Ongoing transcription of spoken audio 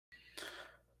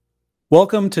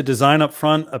Welcome to Design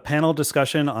Upfront, a panel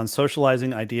discussion on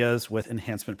socializing ideas with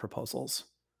enhancement proposals.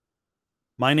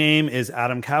 My name is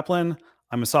Adam Kaplan.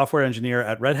 I'm a software engineer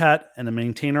at Red Hat and a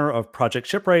maintainer of Project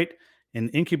Shipwright, an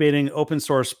incubating open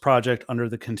source project under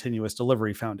the Continuous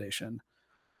Delivery Foundation.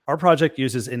 Our project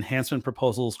uses enhancement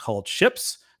proposals called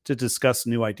ships to discuss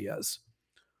new ideas.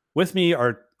 With me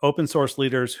are open source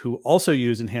leaders who also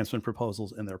use enhancement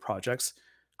proposals in their projects,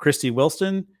 Christie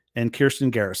Wilson and Kirsten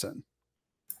Garrison.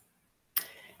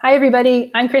 Hi,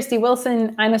 everybody. I'm Christie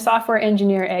Wilson. I'm a software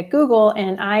engineer at Google,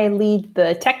 and I lead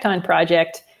the Tekton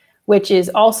project, which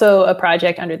is also a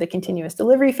project under the Continuous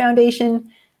Delivery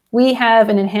Foundation. We have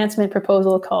an enhancement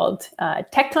proposal called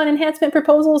Tekton Enhancement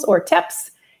Proposals, or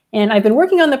TEPs, and I've been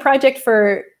working on the project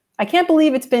for, I can't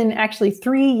believe it's been actually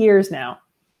 3 years now.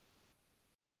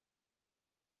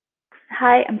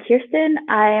 Hi, I'm Kirsten.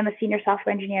 I am a senior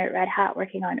software engineer at Red Hat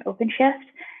working on OpenShift.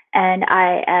 And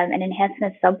I am an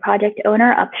enhancement sub-project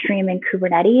owner upstream in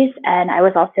Kubernetes. And I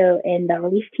was also in the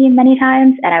release team many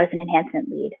times, and I was an enhancement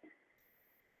lead.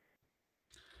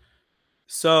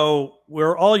 So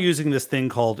we're all using this thing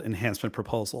called enhancement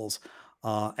proposals.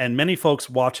 And many folks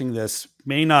watching this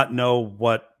may not know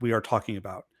what we are talking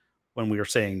about when we are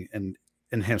saying an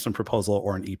enhancement proposal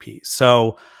or an EP.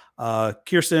 So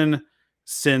Kirsten,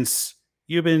 since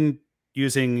you've been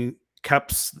using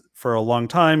KEPs for a long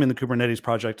time in the Kubernetes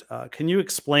project, can you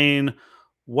explain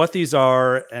what these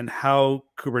are and how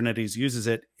Kubernetes uses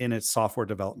it in its software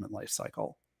development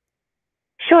lifecycle?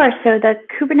 Sure. So the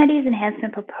Kubernetes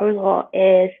enhancement proposal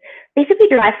is basically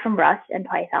derived from Rust and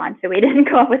Python. So we didn't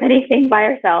come up with anything by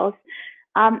ourselves.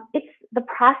 It's the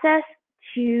process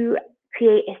to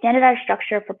create a standardized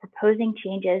structure for proposing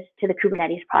changes to the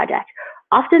Kubernetes project.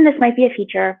 Often this might be a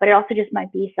feature, but it also just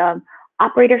might be some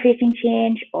operator-facing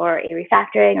change or a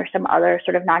refactoring or some other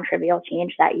sort of non-trivial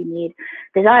change that you need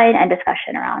design and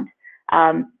discussion around.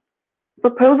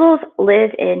 Proposals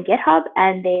live in GitHub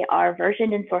and they are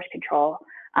versioned in source control.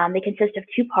 They consist of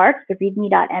two parts, the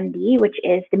readme.md, which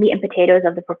is the meat and potatoes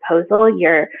of the proposal,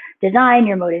 your design,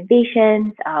 your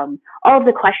motivations, all of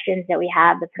the questions that we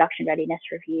have, the production readiness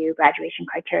review, graduation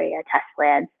criteria, test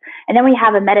plans. And then we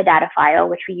have a metadata file,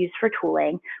 which we use for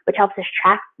tooling, which helps us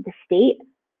track the state,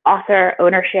 author,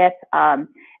 ownership,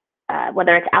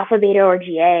 whether it's alpha, beta, or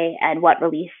GA, and what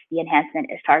release the enhancement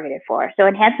is targeted for. So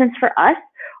enhancements for us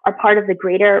are part of the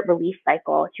greater release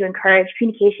cycle to encourage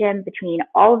communication between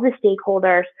all of the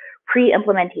stakeholders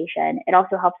pre-implementation. It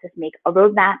also helps us make a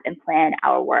roadmap and plan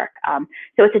our work.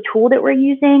 So it's a tool that we're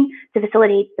using to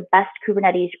facilitate the best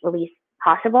Kubernetes release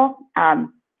possible,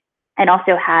 and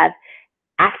also have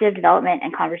active development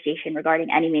and conversation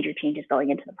regarding any major changes going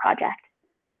into the project.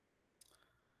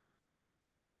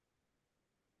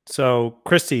 So,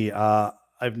 Christie,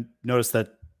 I've noticed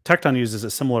that Tekton uses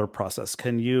a similar process.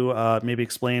 Can you maybe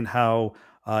explain how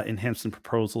enhancement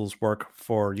proposals work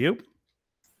for you?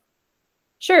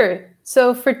 Sure.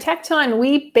 So for Tekton,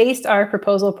 we based our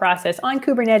proposal process on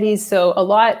Kubernetes, so a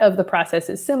lot of the process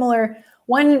is similar.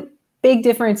 One big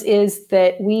difference is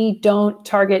that we don't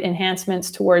target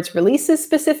enhancements towards releases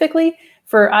specifically.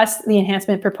 For us, the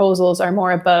enhancement proposals are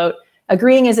more about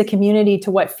agreeing as a community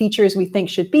to what features we think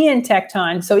should be in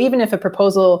Tekton. So even if a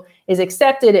proposal is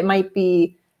accepted, it might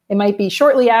be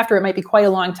shortly after, it might be quite a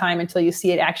long time until you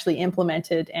see it actually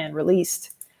implemented and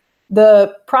released.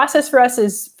 The process for us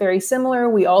is very similar.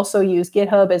 We also use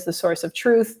GitHub as the source of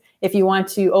truth. If you want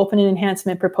to open an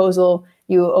enhancement proposal,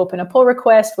 you open a pull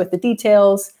request with the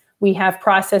details. We have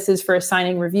processes for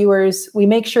assigning reviewers. We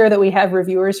make sure that we have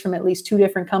reviewers from at least 2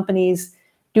 different companies,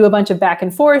 do a bunch of back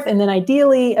and forth, and then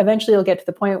ideally, eventually it'll get to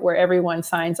the point where everyone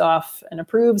signs off and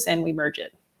approves and we merge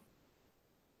it.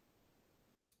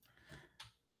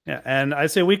 Yeah, and I'd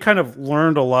say we kind of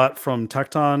learned a lot from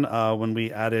Tekton when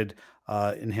we added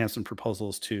enhancement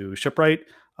proposals to Shipwright.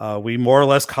 We more or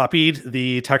less copied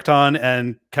the Tekton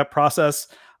and KEP process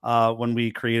when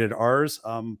we created ours.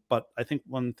 But I think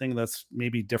one thing that's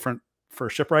maybe different for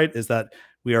Shipwright is that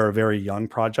we are a very young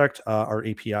project. Our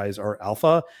APIs are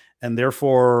alpha, and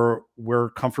therefore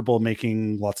we're comfortable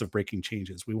making lots of breaking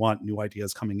changes. We want new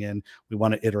ideas coming in. We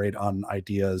want to iterate on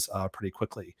ideas pretty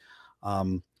quickly.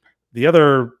 The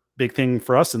other big thing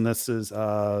for us, and this is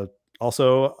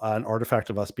also an artifact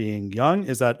of us being young,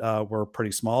 is that we're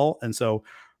pretty small. And so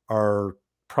our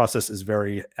process is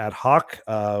very ad hoc.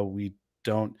 We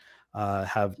don't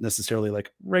have necessarily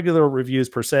like regular reviews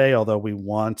per se, although we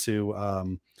want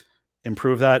to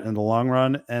improve that in the long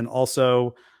run. And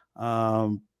also,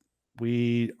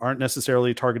 we aren't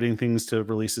necessarily targeting things to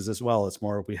releases as well. It's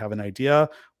more, we have an idea,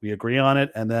 we agree on it,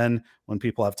 and then when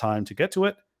people have time to get to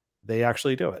it, they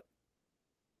actually do it.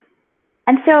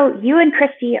 And so you and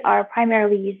Christie are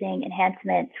primarily using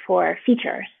enhancements for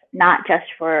features, not just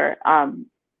for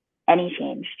any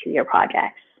change to your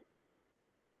projects.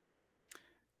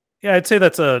 Yeah, I'd say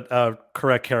that's a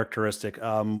correct characteristic.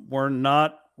 We're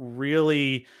not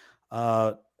really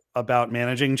about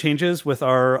managing changes with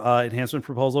our enhancement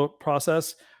proposal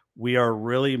process. We are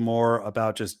really more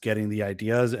about just getting the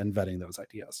ideas and vetting those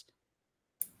ideas.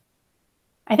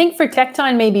 I think for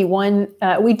Tekton, maybe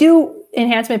we do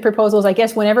enhancement proposals, I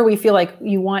guess, whenever we feel like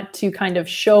you want to kind of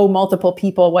show multiple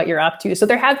people what you're up to. So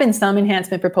there have been some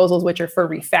enhancement proposals which are for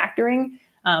refactoring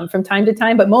from time to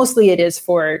time, but mostly it's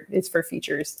for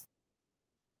features.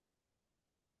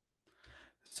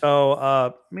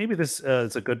 So maybe this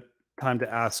is a good time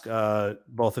to ask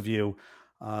both of you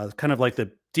kind of like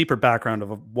the deeper background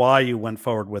of why you went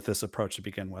forward with this approach to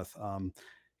begin with.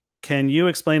 Can you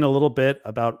explain a little bit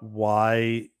about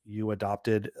why you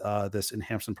adopted this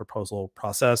enhancement proposal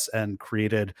process and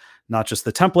created not just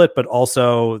the template, but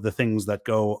also the things that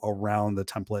go around the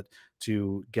template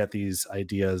to get these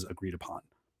ideas agreed upon?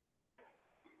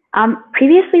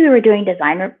 Previously, we were doing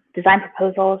design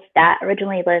proposals that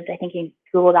originally lived, I think, in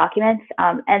Google Documents.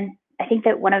 And I think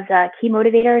that one of the key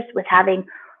motivators was having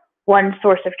one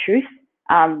source of truth.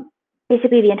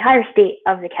 Basically, the entire state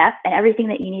of the KEP and everything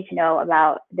that you need to know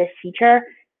about this feature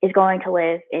is going to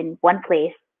live in one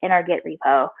place in our Git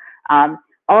repo.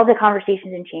 All of the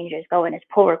conversations and changes go in as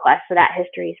pull requests, so that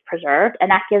history is preserved. And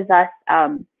that gives us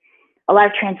a lot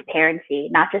of transparency,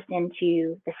 not just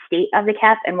into the state of the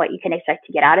KEP and what you can expect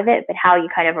to get out of it, but how you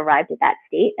kind of arrived at that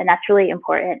state. And that's really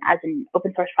important as an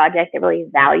open source project that really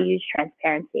values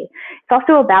transparency. It's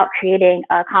also about creating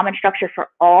a common structure for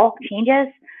all changes,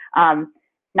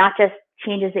 not just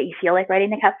changes that you feel like writing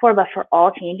the KEP for, but for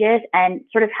all changes, and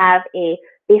sort of have a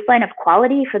baseline of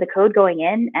quality for the code going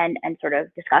in and sort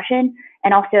of discussion,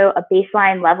 and also a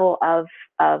baseline level of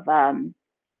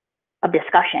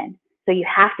discussion. So you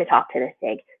have to talk to the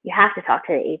SIG, you have to talk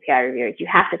to the API reviewers, you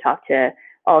have to talk to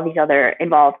all these other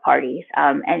involved parties,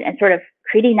 and sort of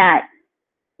creating that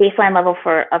baseline level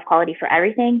of quality for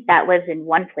everything that lives in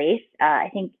one place, I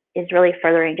think is really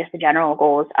furthering just the general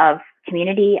goals of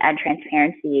community and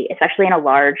transparency, especially in a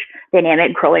large,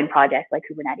 dynamic, growing project like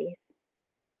Kubernetes.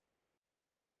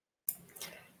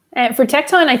 And for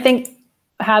Tekton, I think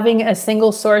having a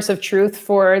single source of truth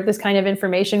for this kind of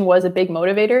information was a big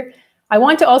motivator. I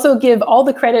want to also give all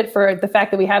the credit for the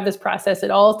fact that we have this process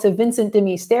at all to Vincent de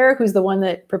Mister, who's the one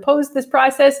that proposed this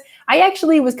process. I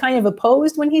actually was kind of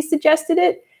opposed when he suggested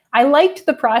it. I liked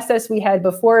the process we had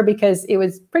before because it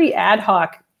was pretty ad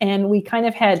hoc and we kind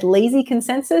of had lazy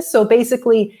consensus. So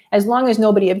basically, as long as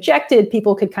nobody objected,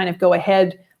 people could kind of go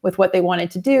ahead with what they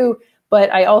wanted to do.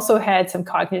 But I also had some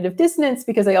cognitive dissonance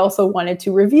because I also wanted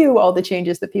to review all the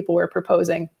changes that people were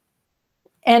proposing.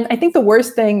 And I think the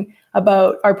worst thing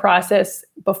about our process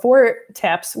before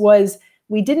TEPs was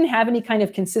we didn't have any kind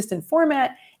of consistent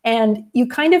format, and you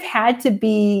kind of had to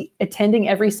be attending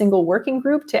every single working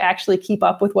group to actually keep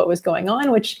up with what was going on,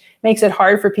 which makes it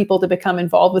hard for people to become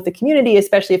involved with the community,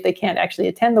 especially if they can't actually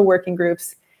attend the working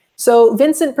groups. So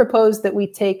Vincent proposed that we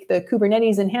take the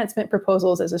Kubernetes enhancement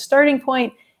proposals as a starting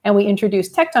point, and we introduce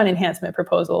Tekton enhancement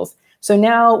proposals. So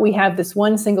now we have this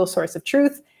one single source of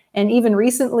truth. And even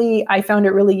recently, I found it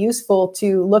really useful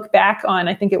to look back on,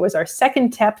 I think it was our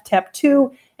second TEP, TEP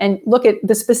 2, and look at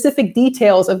the specific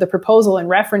details of the proposal and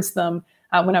reference them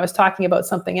when I was talking about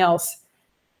something else.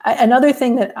 Another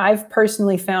thing that I've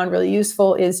personally found really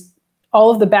useful is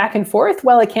all of the back and forth.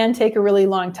 While it can take a really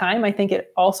long time, I think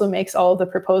it also makes all of the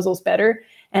proposals better.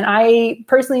 And I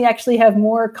personally actually have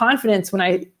more confidence when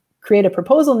I create a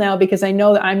proposal now because I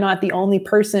know that I'm not the only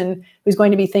person who's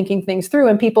going to be thinking things through,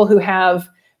 and people who have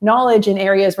knowledge in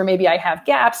areas where maybe I have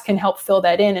gaps can help fill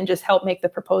that in and just help make the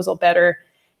proposal better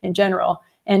in general.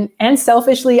 And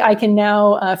selfishly, I can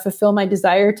now fulfill my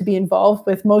desire to be involved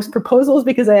with most proposals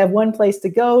because I have one place to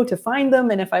go to find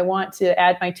them. And if I want to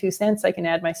add my 2 cents, I can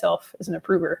add myself as an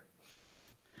approver.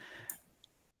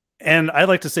 And I'd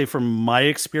like to say from my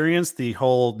experience, the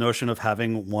whole notion of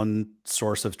having one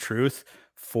source of truth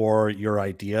for your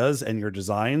ideas and your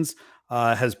designs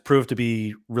has proved to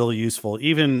be really useful,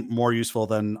 even more useful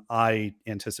than I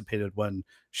anticipated when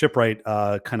Shipwright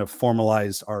kind of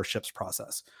formalized our ships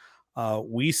process.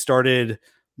 We started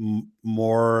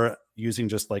more using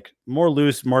just like more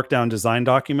loose markdown design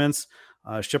documents.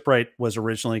 Shipwright was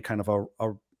originally kind of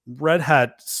a Red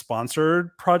Hat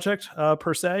sponsored project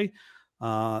per se.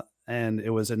 And it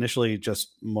was initially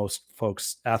just most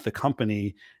folks at the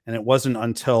company. And it wasn't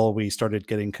until we started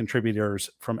getting contributors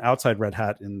from outside Red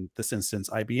Hat, in this instance,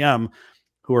 IBM,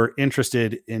 who are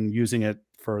interested in using it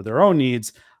for their own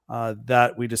needs,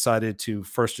 that we decided to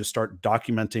first just start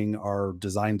documenting our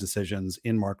design decisions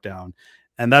in Markdown.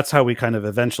 And that's how we kind of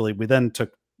eventually, we then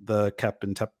took the KEP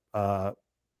and TEP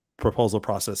proposal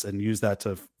process and used that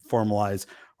to formalize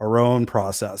our own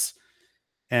process.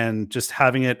 And just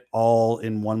having it all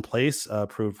in one place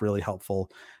proved really helpful.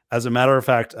 As a matter of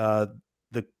fact,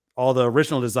 all the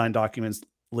original design documents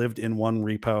lived in one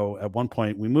repo. At one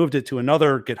point, we moved it to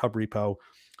another GitHub repo.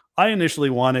 I initially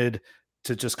wanted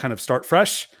to just kind of start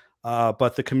fresh,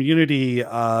 but the community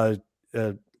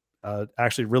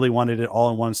actually really wanted it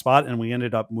all in one spot, and we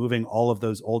ended up moving all of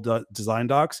those old design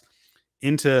docs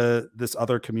into this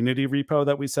other community repo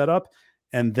that we set up.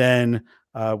 And then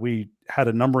we had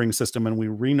a numbering system, and we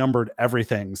renumbered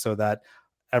everything so that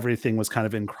everything was kind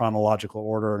of in chronological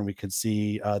order, and we could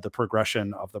see the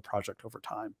progression of the project over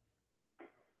time.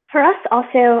 For us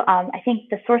also, I think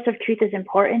the source of truth is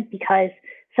important because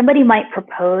somebody might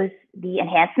propose the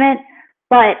enhancement,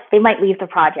 but they might leave the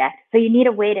project. So you need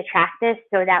a way to track this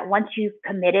so that once you've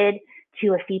committed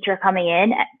to a feature coming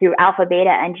in through alpha, beta,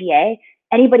 and GA,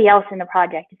 anybody else in the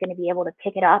project is going to be able to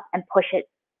pick it up and push it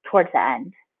towards the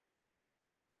end.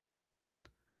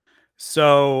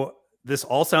 So this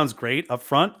all sounds great up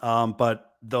front, but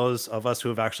those of us who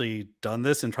have actually done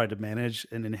this and tried to manage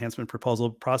an enhancement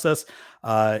proposal process,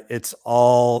 it's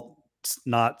all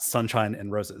not sunshine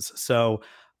and roses. So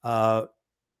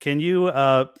can you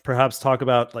perhaps talk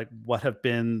about like what have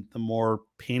been the more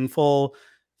painful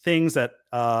things that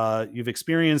you've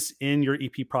experienced in your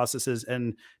EP processes,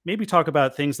 and maybe talk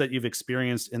about things that you've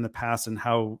experienced in the past and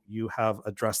how you have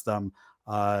addressed them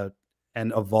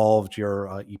and evolved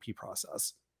your EP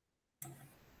process?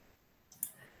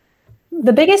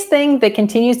 The biggest thing that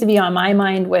continues to be on my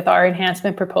mind with our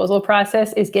enhancement proposal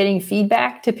process is getting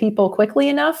feedback to people quickly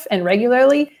enough and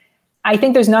regularly. I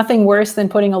think there's nothing worse than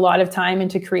putting a lot of time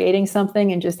into creating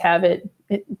something and just to have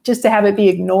it be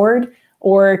ignored,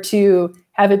 or to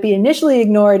have it be initially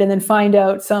ignored and then find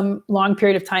out some long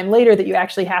period of time later that you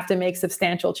actually have to make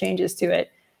substantial changes to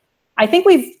it. I think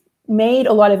we've made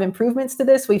a lot of improvements to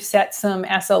this. We've set some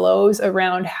SLOs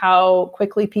around how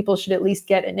quickly people should at least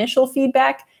get initial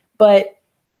feedback, but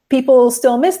people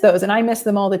still miss those, and I miss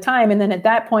them all the time. And then at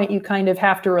that point, you kind of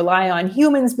have to rely on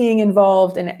humans being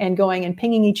involved and going and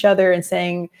pinging each other and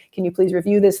saying, can you please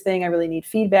review this thing? I really need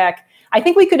feedback. I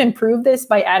think we could improve this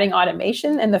by adding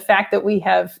automation, and the fact that we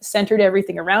have centered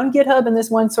everything around GitHub and this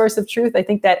one source of truth, I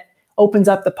think that opens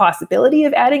up the possibility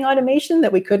of adding automation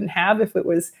that we couldn't have if it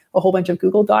was a whole bunch of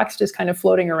Google Docs just kind of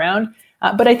floating around.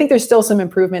 But I think there's still some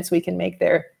improvements we can make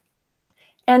there.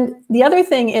 And the other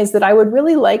thing is that I would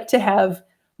really like to have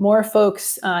more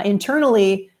folks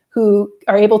internally who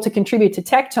are able to contribute to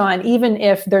Tekton, even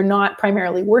if they're not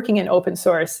primarily working in open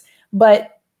source.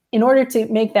 But in order to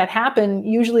make that happen,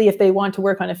 usually if they want to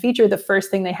work on a feature, the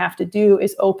first thing they have to do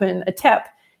is open a TEP.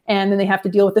 And then they have to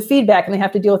deal with the feedback, and they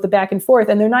have to deal with the back and forth.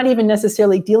 And they're not even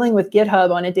necessarily dealing with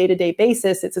GitHub on a day-to-day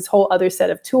basis. It's this whole other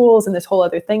set of tools and this whole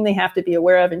other thing they have to be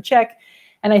aware of and check.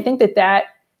 And I think that that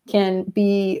can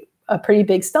be a pretty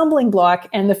big stumbling block.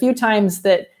 And the few times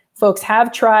that folks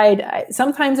have tried,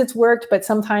 sometimes it's worked, but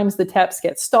sometimes the TEPs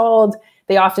get stalled.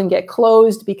 They often get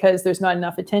closed because there's not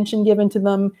enough attention given to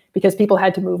them, because people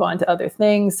had to move on to other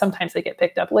things. Sometimes they get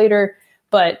picked up later.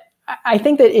 But I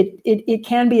think that it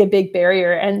can be a big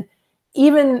barrier. And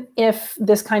even if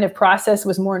this kind of process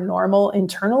was more normal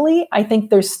internally, I think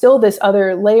there's still this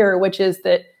other layer, which is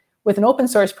that with an open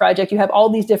source project, you have all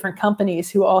these different companies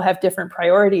who all have different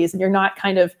priorities, and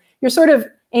you're sort of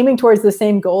aiming towards the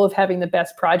same goal of having the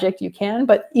best project you can,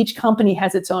 but each company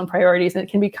has its own priorities, and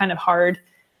it can be kind of hard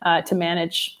to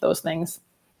manage those things.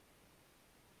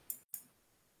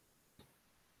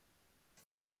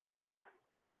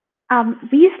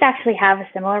 We used to actually have a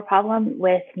similar problem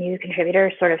with new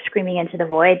contributors sort of screaming into the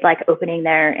void, like opening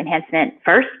their enhancement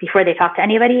first before they talk to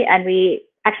anybody. And we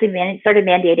actually started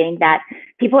mandating that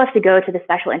people have to go to the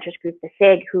special interest group, the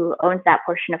SIG, who owns that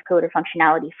portion of code or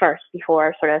functionality first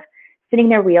before sort of spinning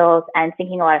their wheels and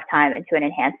sinking a lot of time into an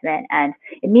enhancement. And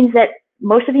it means that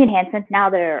most of the enhancements now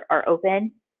that are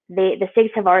open, the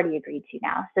SIGs have already agreed to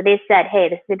now. So they've said, hey,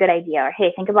 this is a good idea, or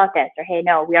hey, think about this, or hey,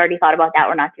 no, we already thought about that,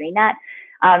 we're not doing that.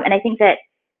 And I think that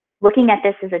looking at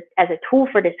this as a tool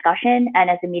for discussion and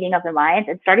as a meeting of the minds,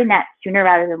 and starting that sooner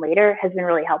rather than later, has been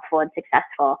really helpful and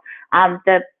successful.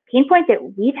 The pain point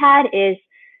that we've had is,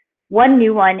 one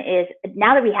new one is,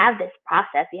 now that we have this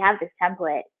process, we have this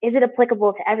template, is it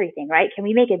applicable to everything, right? Can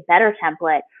we make a better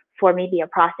template for maybe a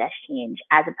process change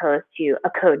as opposed to a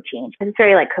code change? Because it's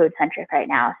very like code centric right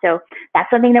now. So that's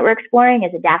something that we're exploring,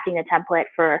 is adapting the template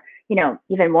for, you know,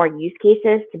 even more use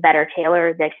cases to better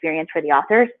tailor the experience for the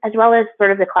authors, as well as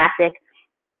sort of the classic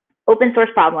open source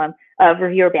problem of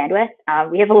reviewer bandwidth.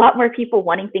 We have a lot more people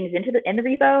wanting things in the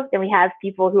repo than we have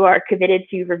people who are committed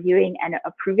to reviewing and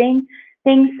approving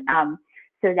things.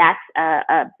 So that's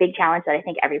a big challenge that I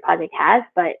think every project has,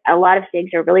 but a lot of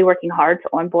SIGs are really working hard to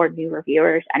onboard new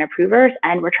reviewers and approvers,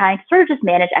 and we're trying to sort of just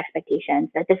manage expectations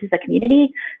that this is a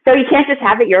community, so you can't just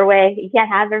have it your way, you can't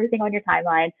have everything on your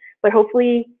timeline, but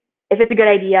hopefully if it's a good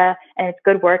idea and it's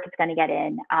good work, it's going to get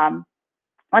in.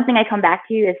 One thing I come back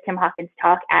to is Tim Hawkins'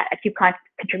 talk at a KubeCon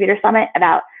Contributor Summit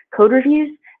about code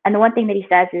reviews, and the one thing that he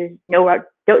says is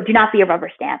do not be a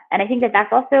rubber stamp. And I think that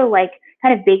that's also like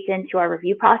kind of baked into our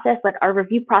review process. Like our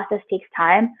review process takes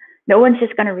time. No one's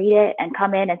just going to read it and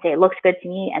come in and say, it looks good to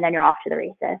me, and then you're off to the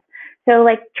races. So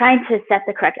like trying to set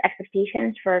the correct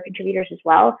expectations for contributors as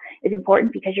well is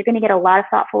important, because you're going to get a lot of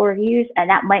thoughtful reviews and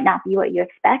that might not be what you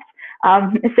expect.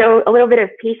 So a little bit of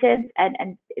patience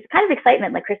and it's kind of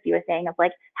excitement, like Christie was saying, of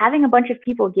like having a bunch of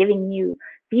people giving you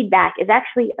feedback is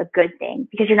actually a good thing,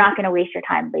 because you're not going to waste your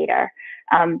time later.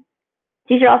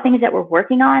 These are all things that we're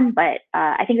working on, but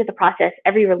I think that the process,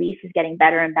 every release is getting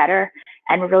better and better,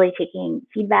 and we're really taking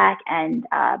feedback and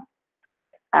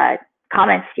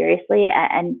comments seriously,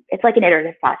 and it's like an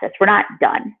iterative process. We're not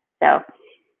done. So,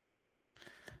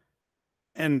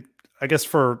 and I guess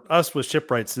for us with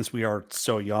Shipwright, since we are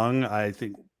so young, I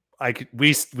think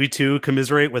we too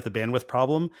commiserate with the bandwidth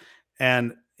problem,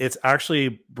 and it's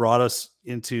actually brought us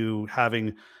into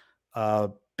having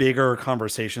bigger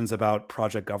conversations about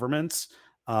project governance,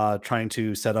 trying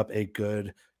to set up a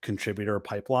good contributor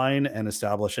pipeline and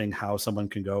establishing how someone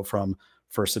can go from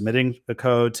first submitting a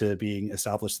code to being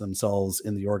established themselves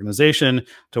in the organization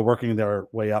to working their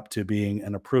way up to being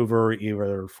an approver,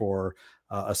 either for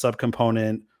a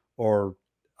subcomponent or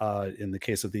in the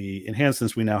case of the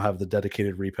enhancements, we now have the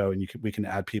dedicated repo, and we can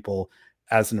add people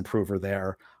as an approver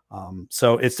there.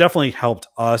 So it's definitely helped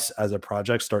us as a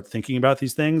project start thinking about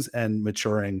these things and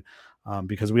maturing,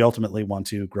 because we ultimately want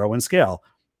to grow and scale.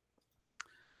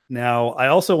 Now, I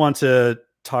also want to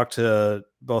talk to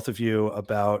both of you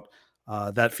about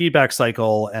that feedback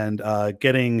cycle and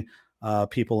getting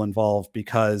people involved,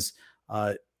 because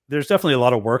there's definitely a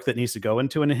lot of work that needs to go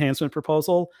into an enhancement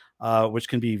proposal, which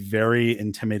can be very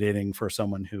intimidating for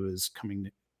someone who is coming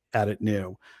at it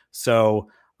new. So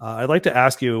I'd like to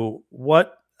ask you,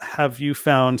 what have you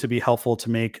found to be helpful to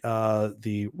make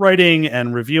the writing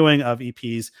and reviewing of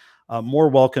EPs more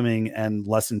welcoming and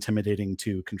less intimidating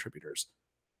to contributors?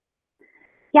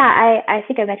 Yeah, I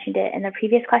think I mentioned it in the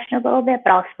previous question a little bit,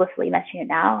 but I'll explicitly mention it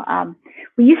now.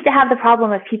 We used to have the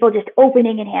problem of people just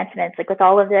opening enhancements, like with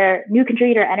all of their new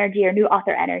contributor energy or new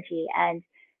author energy, and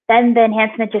then the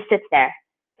enhancement just sits there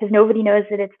because nobody knows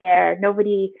that it's there.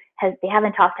 They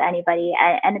haven't talked to anybody,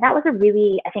 and that was a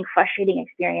really, I think, frustrating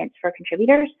experience for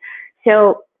contributors.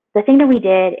 So the thing that we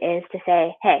did is to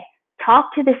say, hey,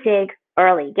 talk to the SIG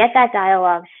early, get that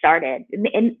dialogue started,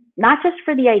 and not just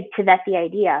to vet the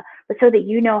idea, but so that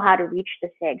you know how to reach the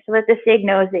SIG, so that the SIG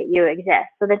knows that you exist,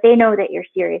 so that they know that you're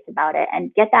serious about it,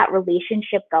 and get that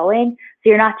relationship going, so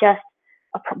you're not just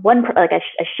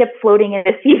a ship floating in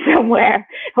the sea somewhere,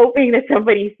 hoping that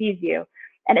somebody sees you.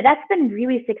 And that's been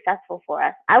really successful for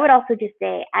us. I would also just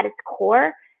say, at its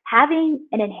core, having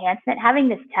an enhancement, having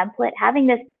this template, having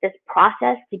this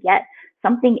process to get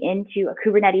something into a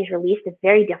Kubernetes release that's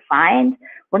very defined.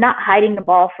 We're not hiding the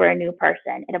ball for a new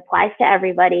person. It applies to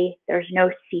everybody. There's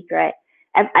no secret.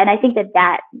 And I think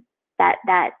that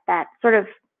sort of,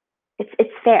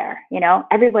 it's fair, you know,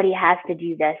 everybody has to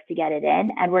do this to get it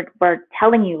in, and we're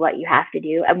telling you what you have to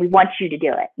do, and we want you to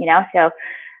do it, you know? So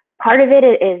part of it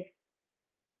is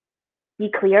be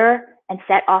clear and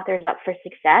set authors up for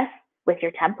success with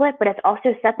your template, but it's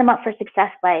also set them up for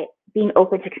success by being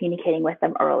open to communicating with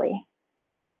them early.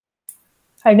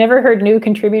 I've never heard new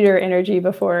contributor energy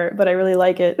before, but I really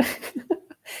like it.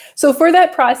 So for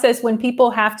that process, when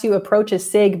people have to approach a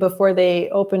SIG before they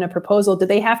open a proposal, do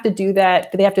they have to do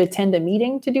that? Do they have to attend a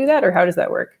meeting to do that, or how does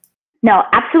that work? No,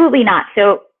 absolutely not.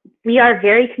 So we are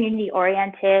very community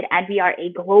oriented, and we are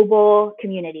a global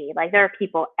community. Like, there are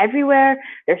people everywhere.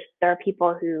 There are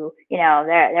people who, you know,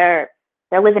 they're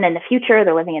living in the future,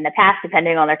 they're living in the past,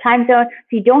 depending on their time zone.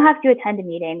 So you don't have to attend a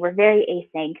meeting. We're very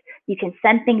async. You can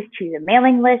send things to the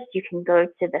mailing list. You can go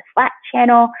to the Slack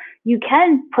channel. You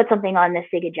can put something on the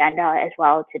SIG agenda as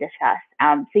well to discuss.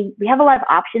 So we have a lot of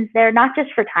options there, not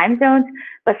just for time zones,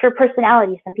 but for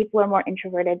personalities. Some people are more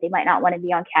introverted. They might not want to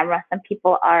be on camera. Some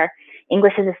people are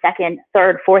English as a second,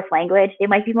 third, fourth language. They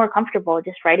might be more comfortable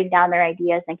just writing down their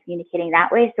ideas and communicating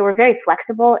that way. So we're very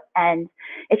flexible, and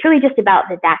it's really just about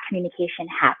that communication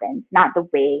happens, not the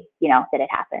way, you know, that it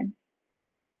happens.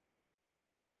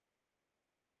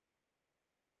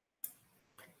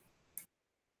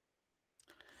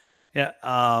 Yeah.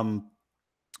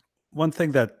 One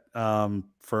thing that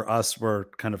for us, we're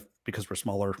kind of, because we're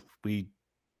smaller, we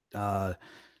are,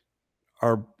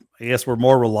 I guess we're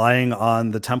more relying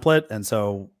on the template. And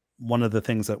so one of the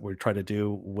things that we try to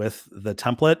do with the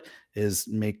template is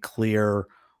make clear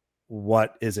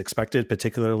what is expected,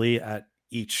 particularly at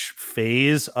each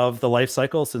phase of the life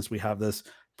cycle, since we have this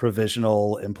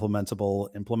provisional, implementable,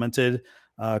 implemented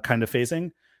kind of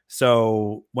phasing.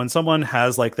 So when someone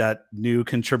has like that new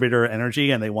contributor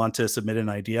energy and they want to submit an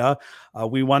idea,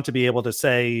 we want to be able to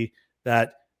say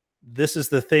that this is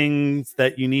the things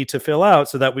that you need to fill out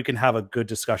so that we can have a good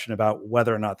discussion about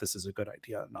whether or not this is a good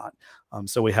idea or not.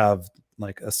 So we have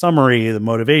like a summary, the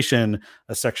motivation,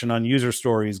 a section on user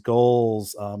stories,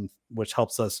 goals, which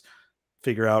helps us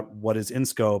figure out what is in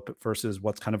scope versus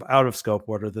what's kind of out of scope.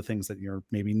 What are the things that you're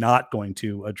maybe not going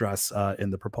to address in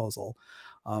the proposal?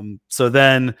 So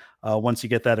then once you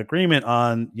get that agreement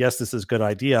on, yes, this is a good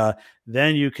idea,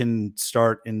 then you can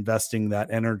start investing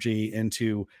that energy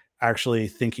into actually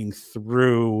thinking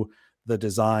through the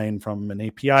design from an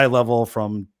API level,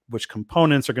 from which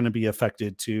components are going to be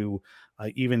affected, to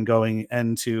even going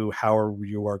into how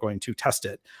you are going to test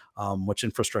it, which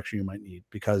infrastructure you might need.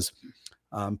 Because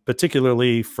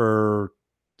particularly for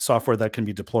software that can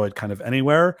be deployed kind of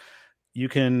anywhere, you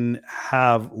can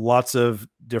have lots of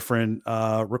different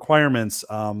requirements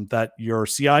that your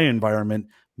CI environment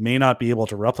may not be able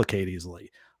to replicate easily.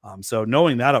 So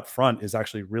knowing that up front is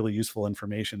actually really useful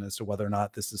information as to whether or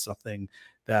not this is something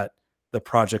that the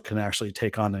project can actually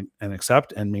take on and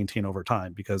accept and maintain over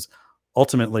time. Because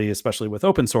ultimately, especially with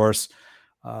open source,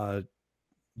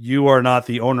 you are not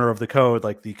the owner of the code.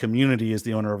 Like, the community is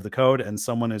the owner of the code, and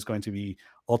someone is going to be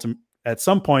at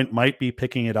some point might be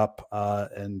picking it up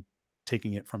and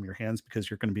taking it from your hands because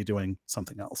you're going to be doing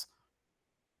something else.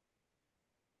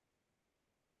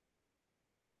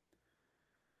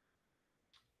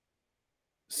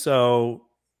 So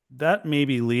that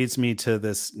maybe leads me to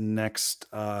this next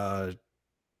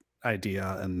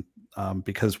idea. And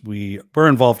because we're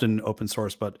involved in open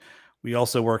source, but we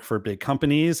also work for big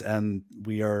companies, and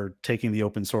we are taking the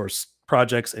open source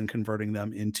projects and converting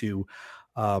them into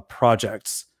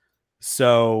projects.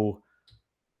 So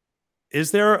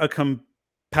is there a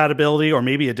compatibility or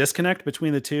maybe a disconnect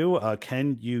between the two?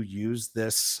 Can you use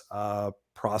this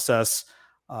process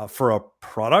for a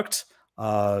product?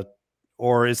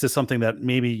 Or is this something that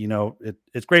maybe, you know,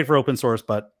 it's great for open source,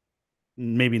 but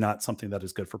maybe not something that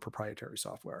is good for proprietary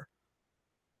software?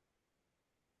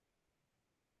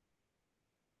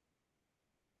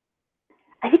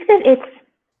 I think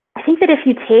that if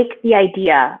you take the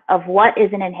idea of what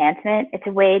is an enhancement, it's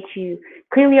a way to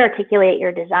clearly articulate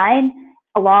your design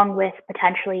along with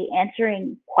potentially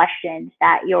answering questions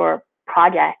that your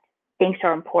project thinks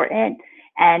are important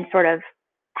and sort of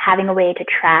having a way to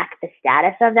track the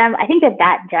status of them. I think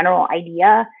that general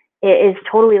idea is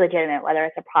totally legitimate, whether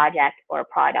it's a project or a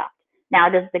product. Now,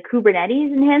 does the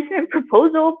Kubernetes enhancement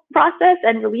proposal process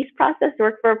and release process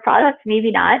work for a product?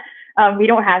 Maybe not. We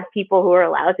don't have people who are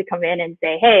allowed to come in and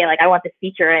say, hey, like, I want this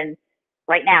feature in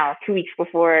right now, 2 weeks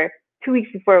before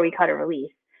we cut a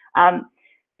release.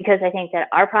 Because I think that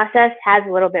our process has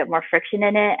a little bit more friction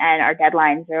in it, and our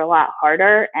deadlines are a lot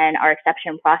harder, and our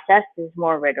exception process is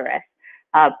more rigorous.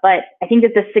 But I think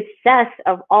that the success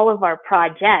of all of our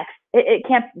projects, it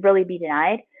can't really be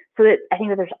denied. So that I think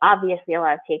that there's obviously a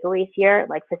lot of takeaways here,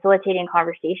 like facilitating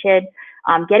conversation,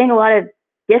 getting a lot of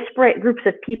disparate groups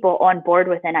of people on board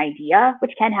with an idea,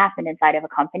 which can happen inside of a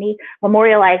company,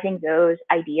 memorializing those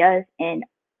ideas in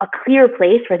a clear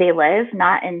place where they live,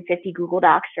 not in 50 Google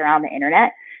Docs around the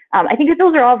internet. I think that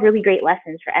those are all really great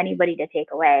lessons for anybody to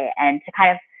take away, and to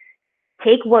kind of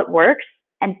take what works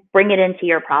and bring it into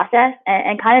your process,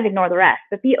 and kind of ignore the rest,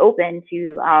 but be open to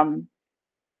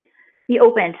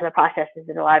the processes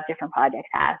that a lot of different projects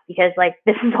have, because like,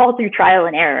 this is all through trial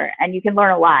and error, and you can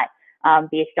learn a lot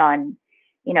based on,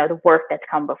 you know, the work that's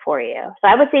come before you. So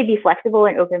I would say be flexible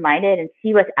and open-minded and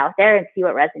see what's out there and see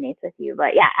what resonates with you.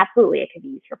 But yeah, absolutely, it could be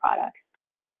used for products.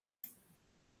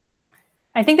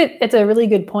 I think that it's a really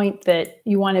good point that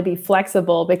you want to be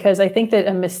flexible, because I think that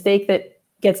a mistake that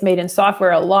gets made in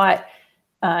software a lot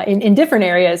in different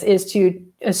areas is to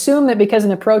assume that because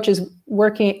an approach is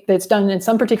working, that's done in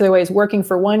some particular way, is working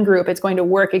for one group, it's going to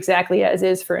work exactly as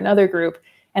is for another group.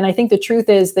 And I think the truth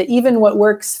is that even what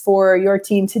works for your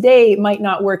team today might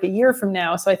not work a year from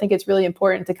now. So I think it's really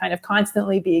important to kind of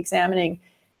constantly be examining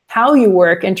how you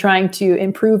work and trying to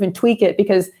improve and tweak it,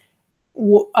 because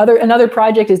another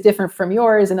project is different from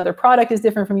yours, another product is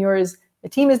different from yours, the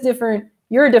team is different,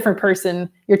 you're a different person,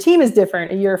 your team is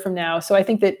different a year from now. So I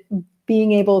think that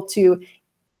being able to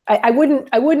I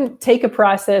wouldn't take a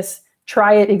process,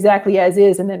 try it exactly as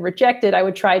is, and then reject it. I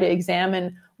would try to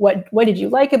examine what did you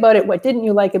like about it, what didn't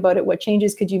you like about it, what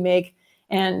changes could you make.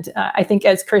 And I think,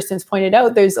 as Kirsten's pointed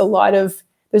out, there's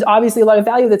obviously a lot of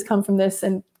value that's come from this.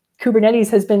 And Kubernetes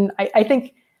has been, I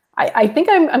think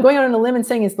I'm going out on a limb and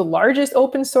saying it's the largest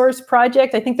open source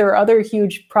project. I think there are other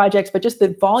huge projects, but just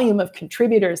the volume of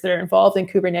contributors that are involved in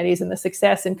Kubernetes and the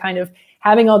success and kind of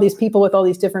having all these people with all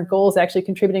these different goals actually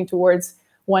contributing towards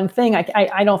one thing,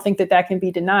 I don't think that can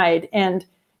be denied. And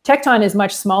Tekton is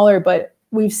much smaller, but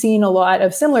we've seen a lot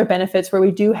of similar benefits where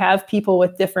we do have people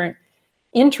with different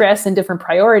interests and different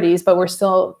priorities, but we're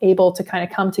still able to kind of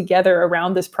come together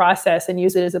around this process and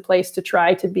use it as a place to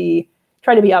try to be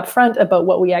upfront about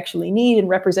what we actually need and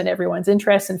represent everyone's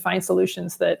interests and find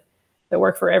solutions that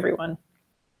work for everyone.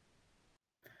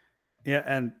 Yeah,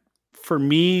 and for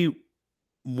me,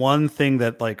 one thing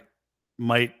that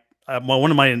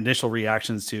one of my initial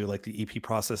reactions to like the EP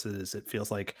process is it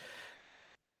feels like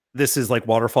this is like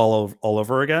waterfall all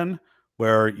over again,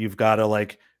 where you've got to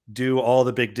like do all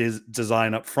the big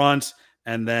design up front,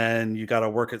 and then you got to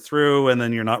work it through, and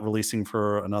then you're not releasing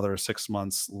for another 6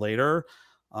 months later.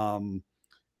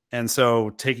 And so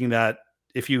taking that,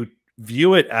 if you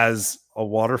view it as a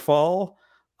waterfall,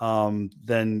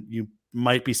 then you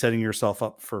might be setting yourself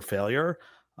up for failure.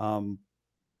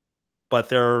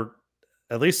 But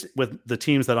at least with the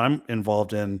teams that I'm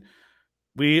involved in,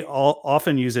 we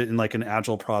often use it in like an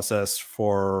agile process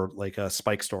for like a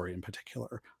spike story in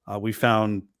particular. We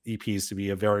found EPs to be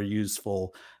a very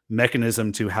useful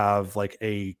mechanism to have like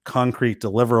a concrete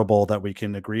deliverable that we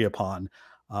can agree upon,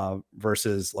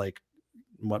 versus like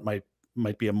what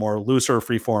might be a more looser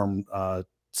freeform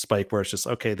spike where it's just,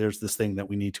 okay, there's this thing that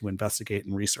we need to investigate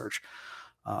and research.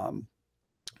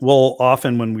 Well,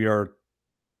 often when we are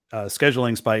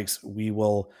scheduling spikes, we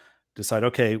will decide,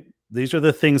 okay, these are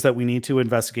the things that we need to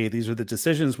investigate. These are the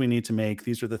decisions we need to make.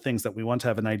 These are the things that we want to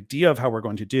have an idea of how we're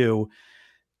going to do.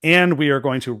 And we are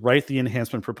going to write the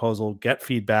enhancement proposal, get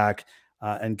feedback,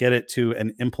 and get it to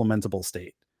an implementable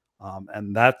state.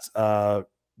 And that's,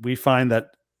 we find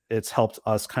that it's helped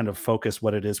us kind of focus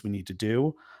what it is we need to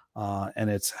do. And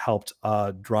it's helped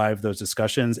drive those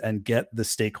discussions and get the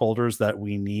stakeholders that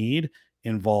we need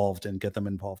involved and get them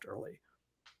involved early.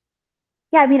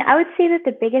 Yeah, I mean, I would say that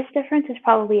the biggest difference is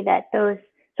probably that those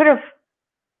sort of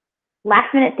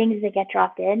last minute things that get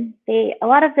dropped in, a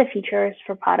lot of the features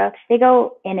for products, they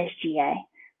go in as GA.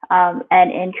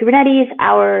 And in Kubernetes,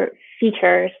 our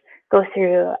features go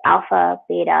through alpha,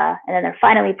 beta, and then they're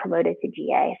finally promoted to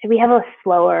GA. So we have a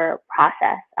slower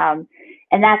process. And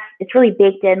it's really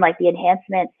baked in, like the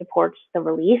enhancement supports the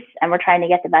release, and we're trying to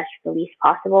get the best release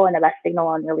possible and the best signal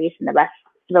on release and the best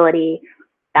stability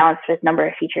balanced with number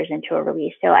of features into a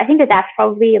release. So I think that that's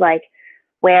probably like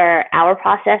where our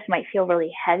process might feel really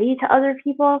heavy to other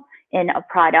people in a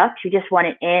product. You just want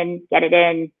it in, get it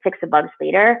in, fix the bugs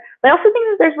later. But I also think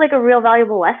that there's like a real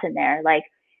valuable lesson there, like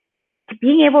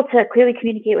being able to clearly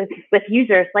communicate with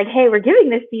users, like, hey, we're giving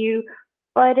this to you,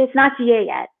 but it's not GA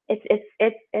yet.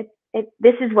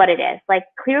 This is what it is. Like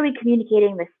clearly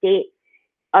communicating the state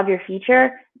of your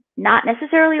feature, not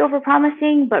necessarily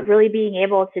overpromising, but really being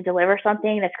able to deliver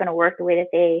something that's going to work the way that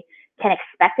they can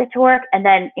expect it to work, and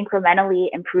then incrementally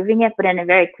improving it, but in a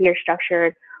very clear,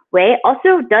 structured way,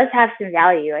 also does have some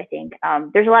value, I think.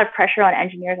 There's a lot of pressure on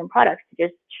engineers and products to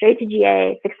just straight to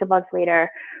GA, fix the bugs later,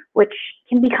 which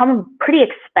can become pretty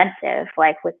expensive,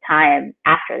 like with time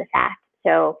after the fact.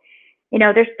 So, you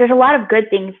know, there's a lot of good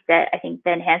things that I think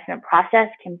the enhancement process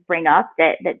can bring up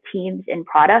that teams and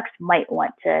products might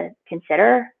want to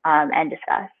consider and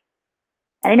discuss.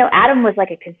 And I know Adam was like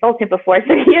a consultant before,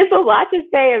 so he has a lot to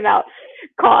say about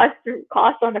cost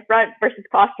on the front versus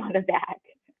cost on the back.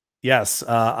 Yes,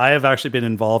 I have actually been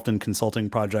involved in consulting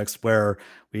projects where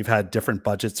we've had different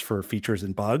budgets for features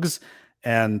and bugs.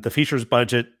 And the features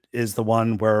budget is the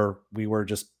one where we were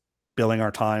just billing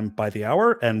our time by the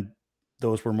hour, and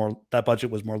that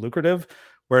budget was more lucrative.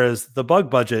 Whereas the bug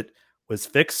budget was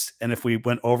fixed. And if we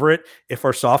went over it, if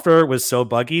our software was so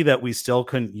buggy that we still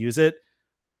couldn't use it,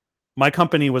 my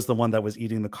company was the one that was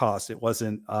eating the cost. It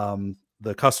wasn't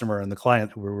the customer and the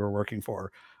client who we were working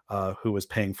for who was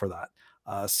paying for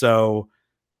that. So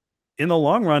in the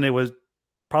long run, it was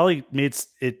probably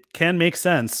it can make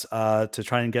sense to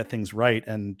try and get things right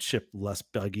and ship less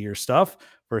buggier stuff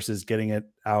versus getting it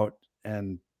out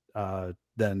and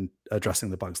then addressing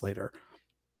the bugs later.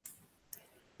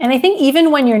 And I think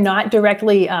even when you're not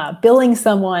directly billing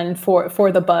someone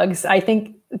for the bugs, I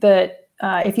think that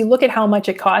if you look at how much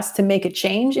it costs to make a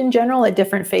change in general at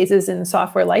different phases in the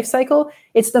software lifecycle,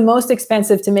 it's the most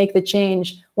expensive to make the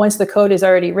change once the code is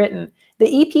already written.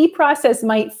 The EP process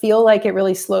might feel like it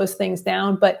really slows things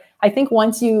down, but I think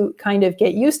once you kind of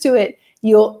get used to it,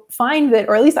 you'll find that,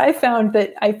 or at least I found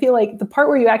that, I feel like the part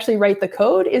where you actually write the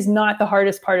code is not the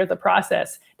hardest part of the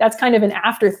process. That's kind of an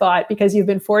afterthought because you've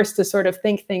been forced to sort of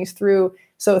think things through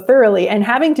so thoroughly. And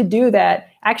having to do that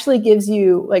actually gives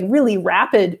you like really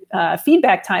rapid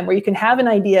feedback time where you can have an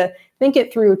idea, think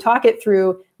it through, talk it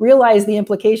through, realize the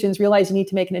implications, realize you need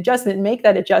to make an adjustment and make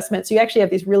that adjustment. So you actually have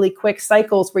these really quick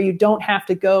cycles where you don't have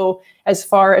to go as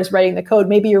far as writing the code.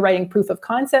 Maybe you're writing proof of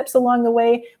concepts along the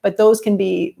way, but those can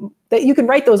be, that you can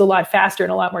write those a lot faster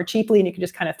and a lot more cheaply, and you can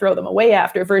just kind of throw them away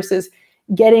after, versus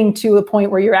getting to a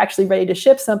point where you're actually ready to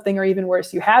ship something, or even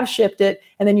worse, you have shipped it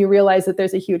and then you realize that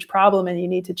there's a huge problem and you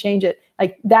need to change it.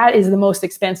 Like, that is the most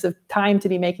expensive time to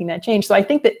be making that change. So I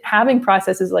think that having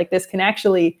processes like this can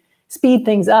actually speed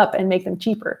things up and make them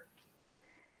cheaper.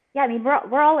 Yeah, I mean,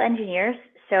 we're all engineers,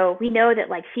 so we know that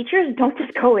like features don't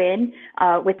just go in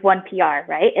with one PR,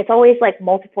 right? It's always like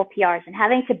multiple PRs, and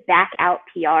having to back out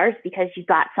PRs because you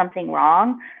got something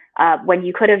wrong when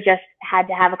you could have just had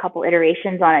to have a couple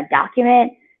iterations on a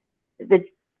document.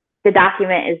 The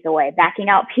document is the way. Backing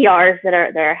out PRs that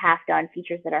are half done,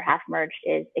 features that are half merged,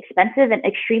 is expensive and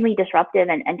extremely disruptive,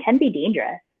 and can be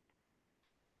dangerous.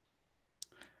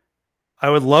 I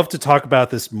would love to talk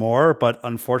about this more, but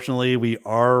unfortunately we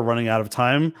are running out of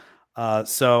time.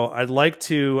 So I'd like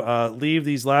to leave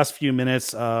these last few minutes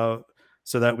so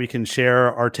that we can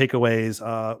share our takeaways,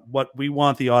 what we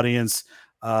want the audience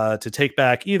to take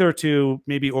back, either to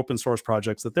maybe open source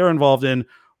projects that they're involved in,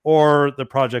 or the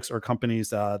projects or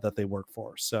companies that they work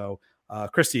for. So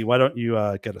Christie, why don't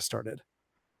you get us started?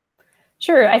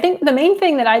 Sure. I think the main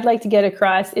thing that I'd like to get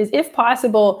across is, if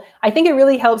possible, I think it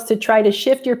really helps to try to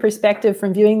shift your perspective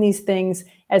from viewing these things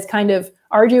as kind of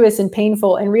arduous and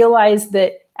painful, and realize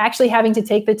that actually having to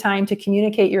take the time to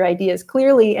communicate your ideas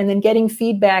clearly and then getting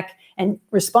feedback and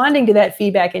responding to that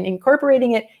feedback and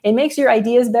incorporating it, it makes your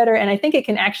ideas better. And I think it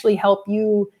can actually help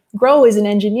you grow as an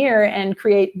engineer and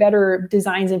create better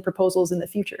designs and proposals in the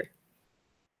future.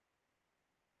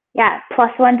 Yeah,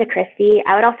 +1 to Christie.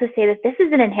 I would also say that this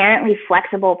is an inherently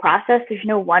flexible process. There's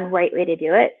no one right way to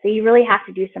do it. So you really have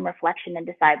to do some reflection and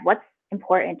decide what's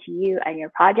important to you and your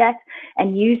project,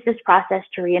 and use this process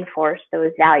to reinforce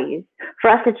those values. For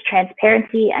us, it's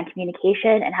transparency and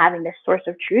communication and having this source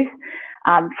of truth.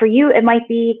 For you, it might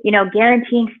be,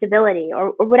 guaranteeing stability,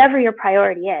 or whatever your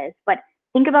priority is. But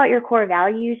think about your core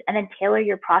values and then tailor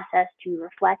your process to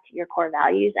reflect your core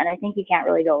values. And I think you can't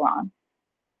really go wrong.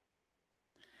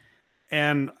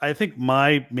 And I think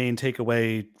my main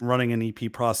takeaway running an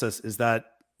EP process is that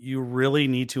you really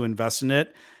need to invest in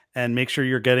it and make sure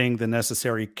you're getting the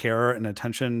necessary care and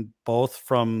attention, both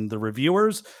from the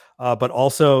reviewers, but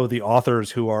also the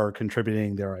authors who are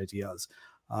contributing their ideas.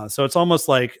 So it's almost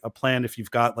like a plant. If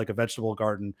you've got like a vegetable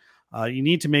garden, you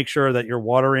need to make sure that you're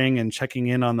watering and checking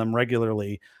in on them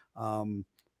regularly.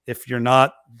 If you're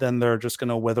not, then they're just going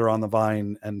to wither on the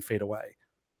vine and fade away.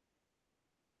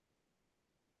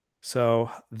 So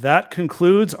that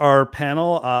concludes our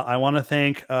panel. I want to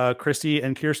thank Christie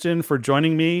and Kirsten for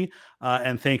joining me,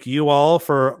 and thank you all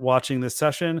for watching this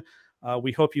session.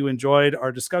 We hope you enjoyed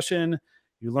our discussion.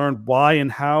 You learned why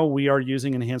and how we are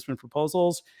using enhancement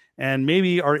proposals, and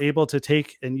maybe are able to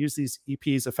take and use these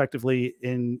EPs effectively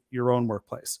in your own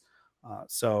workplace.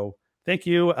 So thank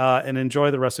you, and enjoy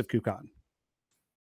the rest of KubeCon.